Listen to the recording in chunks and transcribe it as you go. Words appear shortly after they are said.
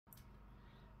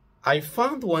I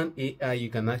found one AI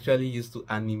you can actually use to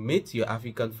animate your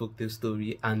African folktale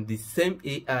story, and the same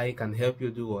AI can help you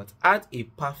do what? Add a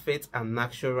perfect and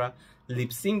natural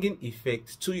lip singing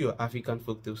effect to your African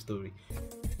folktale story.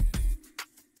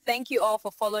 Thank you all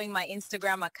for following my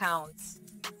Instagram accounts.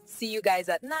 See you guys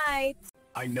at night.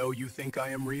 I know you think I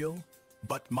am real,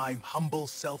 but my humble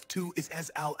self too is as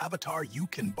Al Avatar. You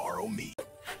can borrow me.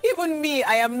 Even me,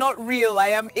 I am not real, I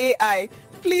am AI.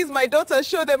 Please, my daughter,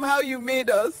 show them how you made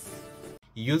us.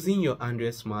 Using your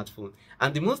Android smartphone.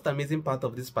 And the most amazing part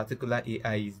of this particular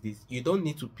AI is this: you don't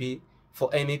need to pay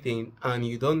for anything, and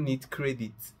you don't need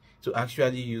credit to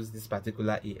actually use this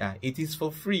particular AI. It is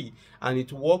for free, and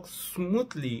it works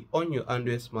smoothly on your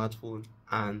Android smartphone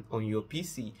and on your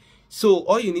PC. So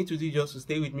all you need to do is just to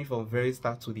stay with me from very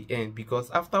start to the end,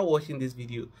 because after watching this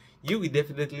video, you will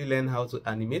definitely learn how to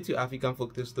animate your African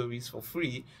folktale stories for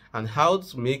free, and how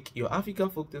to make your African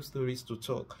folktale stories to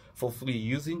talk for free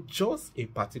using just a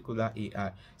particular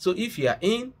AI. So if you are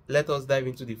in, let us dive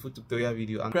into the full tutorial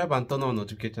video, and subscribe and turn on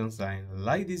notification sign.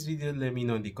 Like this video, let me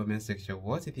know in the comment section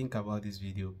what you think about this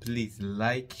video. Please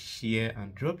like, share,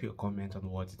 and drop your comment on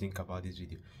what you think about this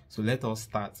video. So let us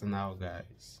start now,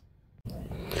 guys.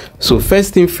 So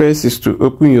first thing first is to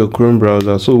open your Chrome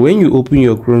browser. So when you open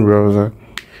your Chrome browser,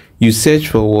 you search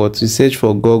for what? You search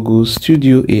for Google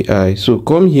Studio AI. So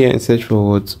come here and search for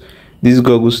what? This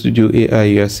Google Studio AI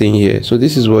you are seeing here. So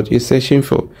this is what you're searching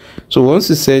for. So once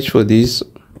you search for this,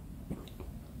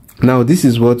 now this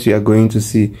is what you are going to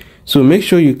see. So make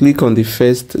sure you click on the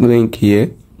first link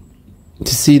here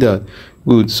to see that.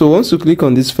 Good. So once you click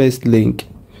on this first link,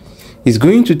 it's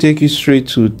going to take you straight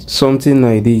to something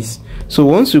like this. So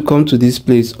once you come to this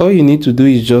place, all you need to do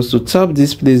is just to tap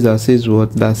this place that says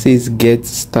what? That says get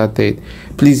started.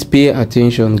 Please pay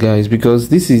attention, guys, because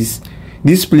this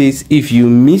place, if you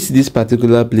miss this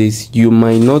particular place, you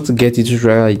might not get it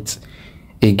right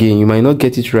again. You might not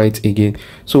get it right again.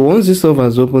 So once this stuff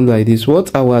has opened like this,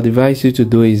 what I would advise you to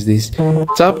do is this: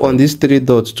 tap on these three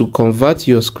dots to convert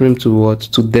your screen to what?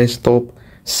 To desktop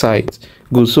site.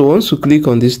 Good. So once you click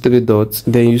on these three dots,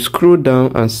 then you scroll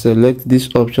down and select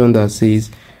this option that says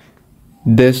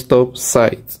desktop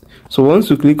site. So once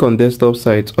you click on desktop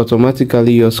site,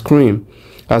 automatically your screen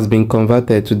has been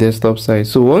converted to desktop site.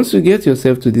 So once you get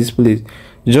yourself to this place,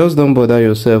 just don't bother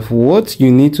yourself. What you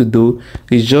need to do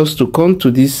is just to come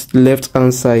to this left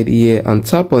hand side here and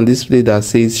tap on this place that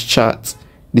says chat.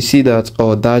 You see that?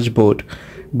 Or dashboard.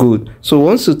 Good. So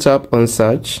once you tap on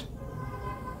search,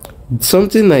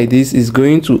 something like this is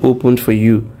going to open for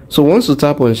you. So once you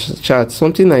tap on chat,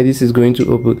 something like this is going to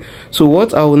open. So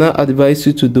what I will now advise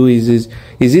you to do is this: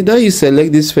 is either you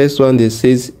select this first one that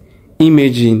says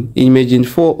Imagine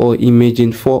 4 or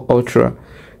Imagine 4 Ultra.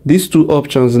 These two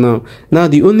options now. Now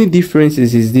the only difference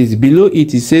is this: below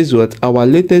it says what? Our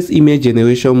latest image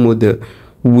generation model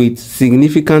with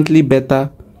significantly better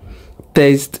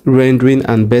text rendering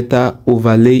and better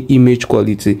overlay image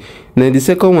quality. Now the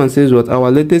second one says what?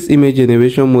 Our latest image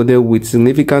generation model with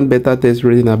significant better text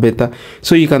rendering and better.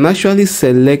 So you can actually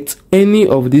select any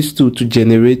of these two to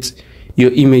generate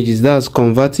your images. That's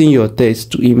converting your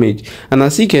text to image. And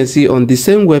as you can see on the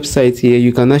same website here,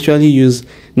 you can actually use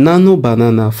Nano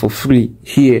Banana for free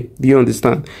here. Do you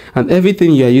understand? And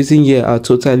everything you are using here are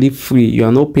totally free. You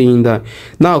are not paying that.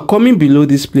 Now coming below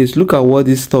this place, look at what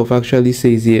this stuff actually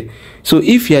says here. So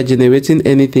if you are generating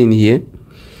anything here,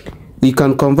 you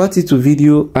can convert it to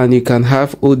video and you can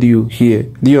have audio here.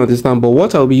 Do you understand? But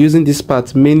what I'll be using this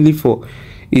part mainly for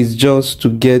is just to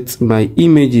get my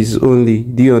images only.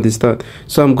 Do you understand?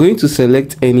 So I'm going to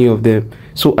select any of them.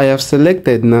 So I have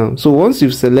selected now. So once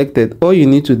you've selected, all you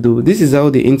need to do, this is how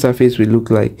the interface will look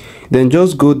like. Then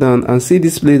just go down and see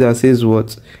this place that says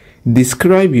what?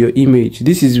 Describe your image.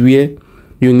 This is where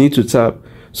you need to tap.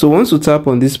 So once you tap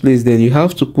on this place, then you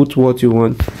have to put what you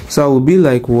want. So I will be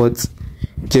like what?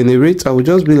 Generate. I will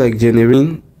just be like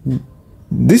generating.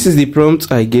 This is the prompt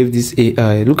I gave this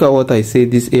AI. Look at what I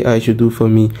said this AI should do for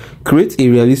me. Create a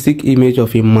realistic image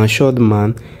of a matured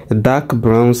man, dark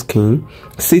brown skin,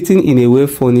 sitting in a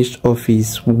well-furnished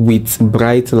office with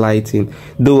bright lighting.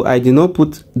 Though I did not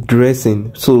put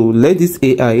dressing. So let this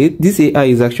AI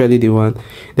is actually the one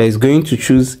that is going to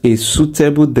choose a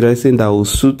suitable dressing that will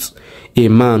suit a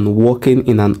man working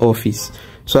in an office.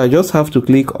 So I just have to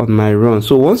click on my run.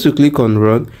 So once you click on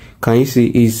run, can you see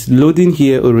it's loading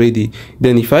here already?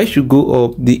 Then if I should go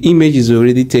up, the image is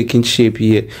already taking shape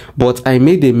here. But I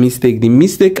made a mistake. The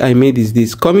mistake I made is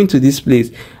this: coming to this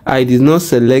place, I did not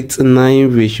select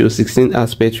 9:16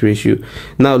 aspect ratio.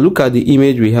 Now look at the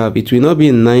image we have. It will not be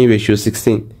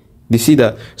 9:16. You see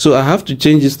that? So I have to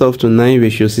change this stuff to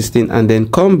 9:16 and then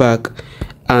come back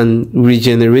and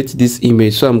regenerate this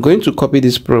image. So I'm going to copy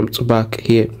this prompt back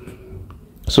here.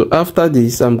 So after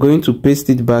this, I'm going to paste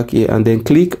it back here and then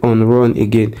click on run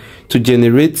again to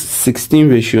generate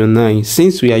 16:9,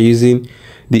 since we are using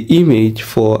the image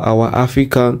for our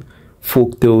African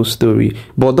folktale story.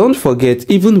 But don't forget,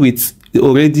 even with the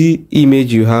already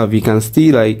image you have, you can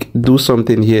still like do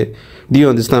something here. Do you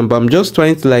understand? But I'm just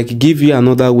trying to like give you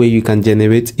another way you can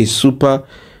generate a super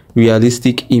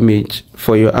realistic image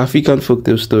for your African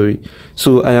folktale story.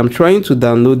 So I am trying to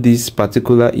download this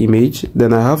particular image,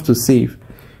 then I have to save.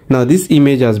 Now this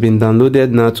image has been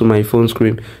downloaded now to my phone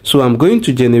screen. So I'm going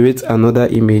to generate another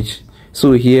image.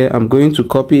 So here I'm going to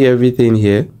copy everything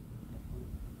here.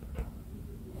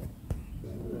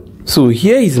 So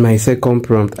here is my second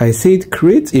prompt. I said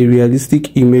create a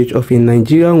realistic image of a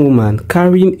Nigerian woman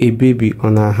carrying a baby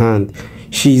on her hand.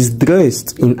 She is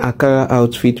dressed in Akara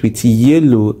outfit with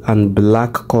yellow and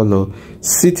black color,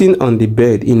 sitting on the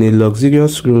bed in a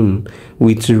luxurious room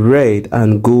with red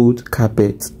and gold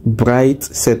carpet, bright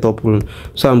setup room.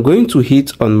 So I'm going to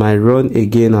hit on my run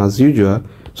again as usual.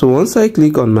 So once I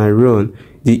click on my run,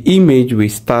 the image will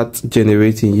start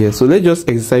generating here. So let's just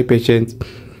exercise patience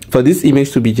for this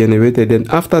image to be generated. Then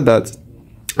after that,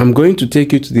 I'm going to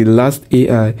take you to the last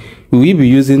AI we will be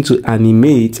using to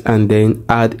animate and then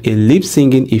add a lip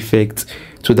singing effect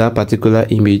to that particular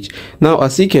image. Now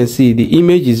as you can see, the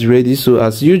image is ready. So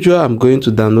as usual, I'm going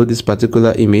to download this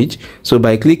particular image. So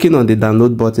by clicking on the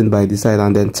download button by the side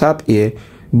and then tap here,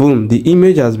 boom, the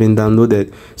image has been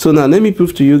downloaded. So now let me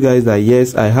prove to you guys that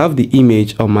yes, I have the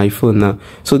image on my phone now.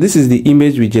 So this is the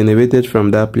image we generated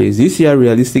from that place. You see how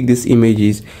realistic this image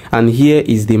is, and here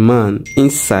is the man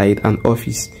inside an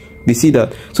office. You see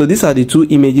that? So these are the two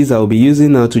images I will be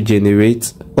using now to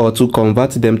generate or to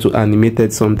convert them to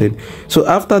animated something. So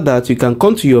after that, you can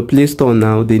come to your Play Store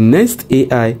now. The next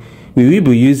AI we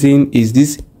will be using is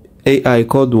this AI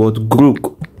called what?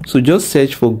 Grok. So just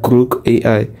search for Grok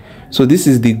AI. So this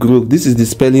is the Grok. This is the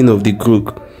spelling of the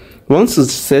Grok. Once you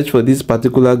search for this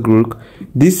particular Grok,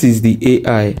 this is the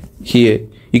AI here.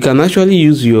 You can actually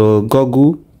use your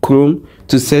Google Chrome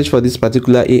to search for this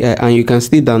particular AI, and you can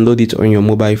still download it on your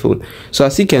mobile phone. So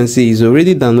as you can see, it's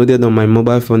already downloaded on my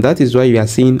mobile phone. That is why you are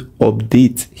seeing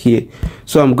update here.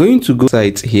 So I'm going to go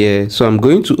site here. So I'm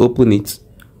going to open it.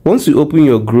 Once you open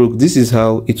your Grok, this is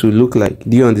how it will look like.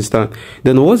 Do you understand?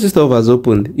 Then once this stuff has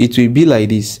opened, it will be like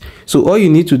this. So all you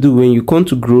need to do when you come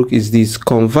to Grok is this: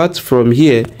 convert from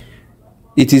here.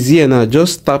 It is here now.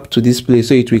 Just tap to this place,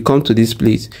 so it will come to this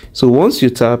place. So once you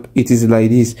tap, it is like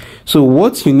this. So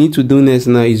what you need to do next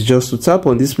now is just to tap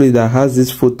on this place that has this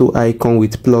photo icon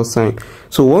with plus sign.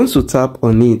 So once you tap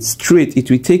on it straight, it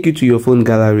will take you to your phone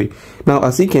gallery. Now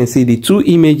as you can see, the two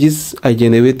images I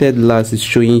generated last is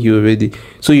showing you already.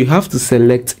 So you have to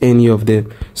select any of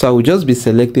them. So I will just be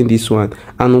selecting this one.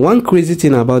 And one crazy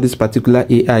thing about this particular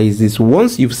AI is this: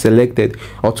 once you've selected,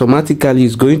 automatically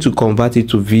it's going to convert it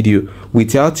to video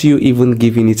without you even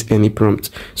giving it any prompt.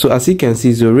 So as you can see,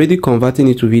 it's already converting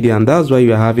it to video, and that's why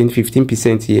you are having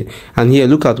 15% here. And here,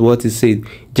 look at what it said: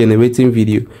 generating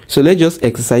video. So let's just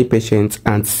exercise patience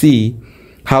and see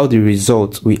how the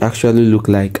result will actually look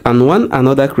like. And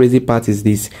another crazy part is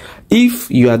this: if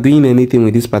you are doing anything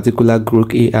with this particular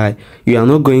Grok AI, you are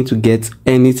not going to get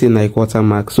anything like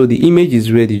watermark. So the image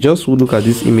is ready. Just look at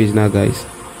this image now, guys.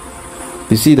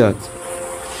 You see that?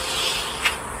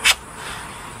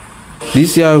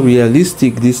 This is how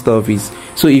realistic this stuff is.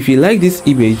 So if you like this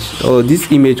image, or this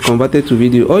image converted to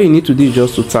video, all you need to do is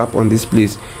just to tap on this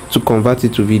place to convert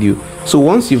it to video. So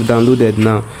once you've downloaded,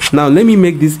 now let me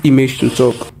make this image to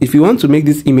talk. If you want to make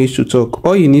this image to talk,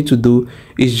 all you need to do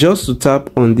is just to tap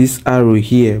on this arrow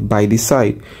here by the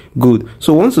side. Good.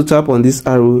 So once you tap on this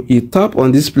arrow, you tap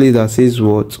on this place that says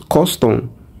what?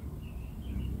 Custom.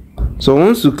 So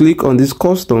once you click on this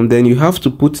custom, then you have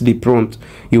to put the prompt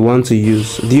you want to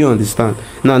use. Do you understand?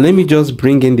 Now let me just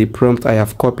bring in the prompt I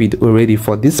have copied already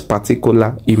for this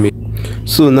particular image.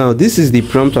 So now this is the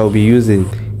prompt I'll be using: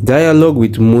 dialogue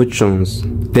with motions.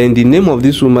 Then the name of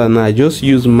this woman, I just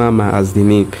use Mama as the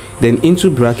name. Then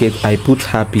into bracket I put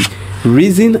happy.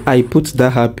 Reason I put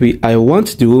that happy, I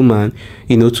want the woman,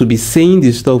 to be saying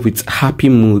this stuff with happy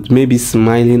mood, maybe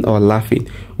smiling or laughing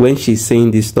when she's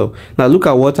saying this stuff. Now look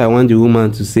at what I want the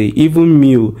woman to say: even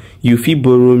meal, you feel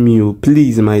borrow meal,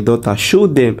 please my daughter. Show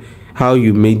them how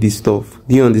you made this stuff.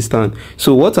 Do you understand?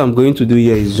 So what I'm going to do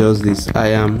here is just this: I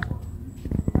am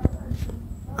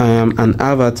an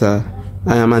avatar,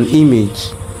 I am an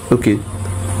image.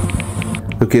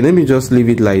 Okay, let me just leave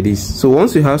it like this. So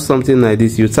once you have something like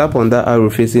this, you tap on that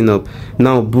arrow facing up.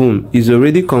 Now boom, it's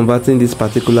already converting this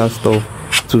particular stuff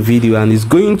to video and is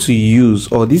going to use,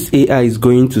 or this AI is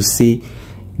going to say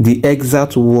the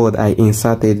exact word I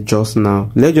inserted just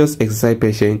now. Let's just exercise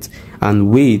patience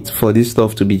and wait for this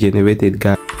stuff to be generated,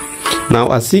 guys.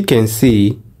 Now as you can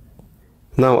see,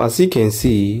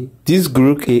 this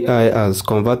Grok AI has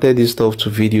converted this stuff to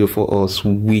video for us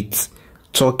with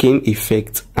talking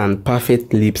effect and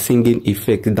perfect lip singing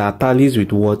effect that tallies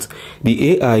with what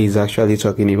the AI is actually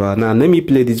talking about. Now let me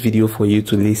play this video for you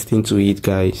to listen to it,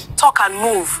 guys. Talk and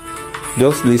move.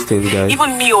 Just listen, guys.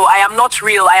 Even me, I am not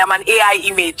real. I am an AI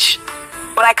image.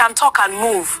 But I can talk and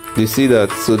move. You see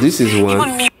that? So this is one.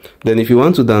 Even me. Then if you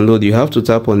want to download, you have to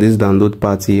tap on this download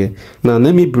part here. Now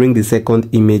let me bring the second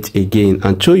image again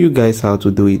and show you guys how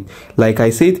to do it. Like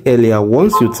I said earlier,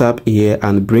 once you tap here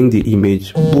and bring the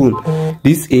image, boom,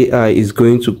 this AI is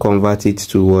going to convert it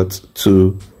to what?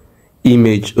 To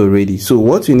image already. So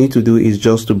what you need to do is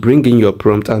just to bring in your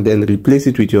prompt and then replace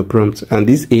it with your prompt, and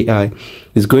this AI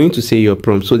is going to say your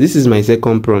prompt. So this is my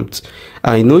second prompt.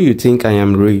 I know you think I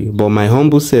am real, but my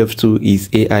humble self too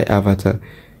is AI avatar.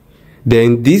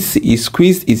 Then this is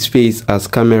squeeze its face as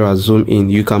camera zoom in,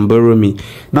 you can borrow me.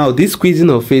 Now this squeezing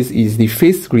of face is the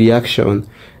face reaction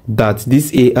that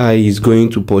this AI is going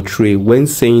to portray when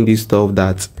saying this stuff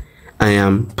that I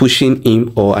am pushing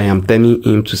him or I am telling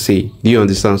him to say. Do you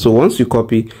understand? So once you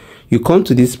copy, you come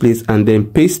to this place and then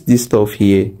paste this stuff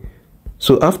here.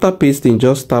 So after pasting,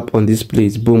 just tap on this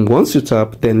place, boom. Once you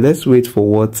tap, then let's wait for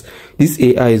what this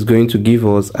AI is going to give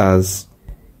us as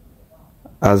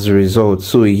a result.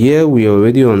 So here we are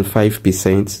already on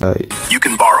 5%. You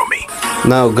can borrow me.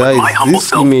 Now guys, my humble this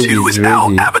self image too is is Al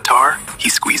ready. Avatar. He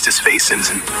squeezed his face in.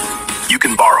 You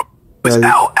can borrow. Was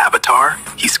Al Avatar.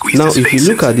 He squeezed now his if face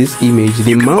you look in. at this image,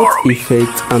 the mouth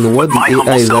effect and what the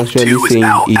AI is actually saying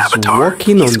is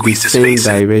working on the same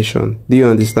direction. Do you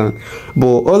understand? But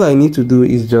all I need to do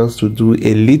is just to do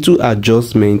a little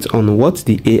adjustment on what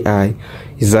the AI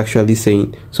is actually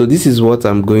saying. So this is what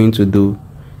I'm going to do.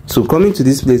 So coming to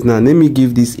this place now, let me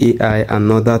give this AI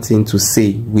another thing to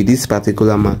say with this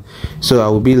particular man. So I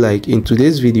will be like, in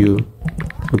today's video,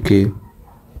 okay,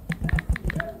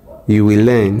 you will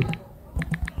learn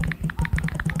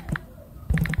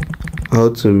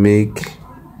how to make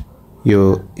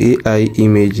your AI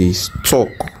images talk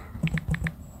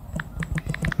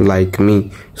like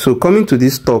me. So coming to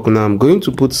this talk now, I'm going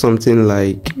to put something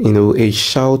like, you know, a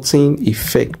shouting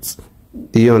effect.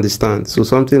 Do you understand? So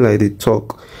something like the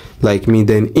talk like me.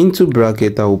 Then into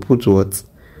bracket I will put what?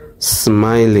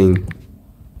 Smiling.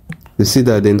 You see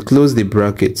that? Then close the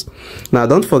bracket. Now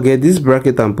don't forget, this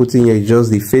bracket I'm putting here is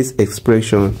just the face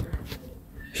expression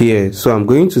here. So I'm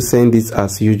going to send this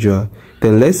as usual.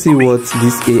 Then let's see what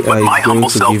this AI is going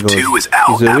to give us. It's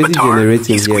already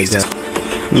generating here,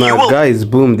 guys. Now guys,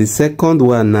 boom, the second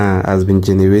one now has been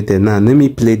generated. Now let me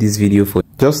play this video for you.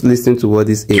 Just listen to what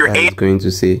this AI is going to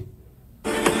say.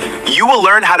 You will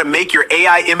learn how to make your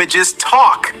AI images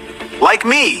talk like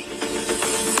me.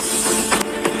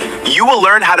 You will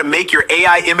learn how to make your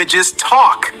AI images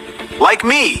talk like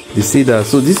me. You see that?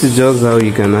 So this is just how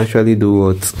you can actually do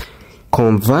what?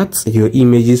 Convert your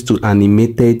images to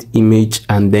animated image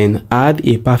and then add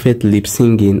a perfect lip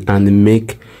singing and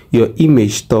make your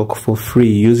image talk for free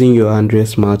using your Android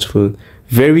smartphone.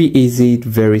 Very easy,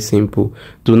 very simple.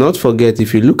 Do not forget,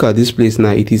 if you look at this place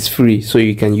now, it is free, so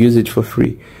you can use it for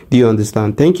free. Do you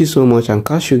understand? Thank you so much, and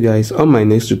catch you guys on my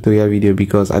next tutorial video,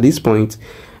 because at this point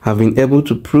I've been able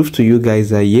to prove to you guys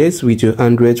that yes, with your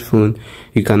Android phone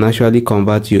you can actually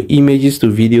convert your images to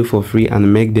video for free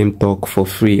and make them talk for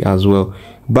free as well.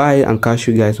 Bye, and catch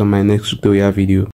you guys on my next tutorial video.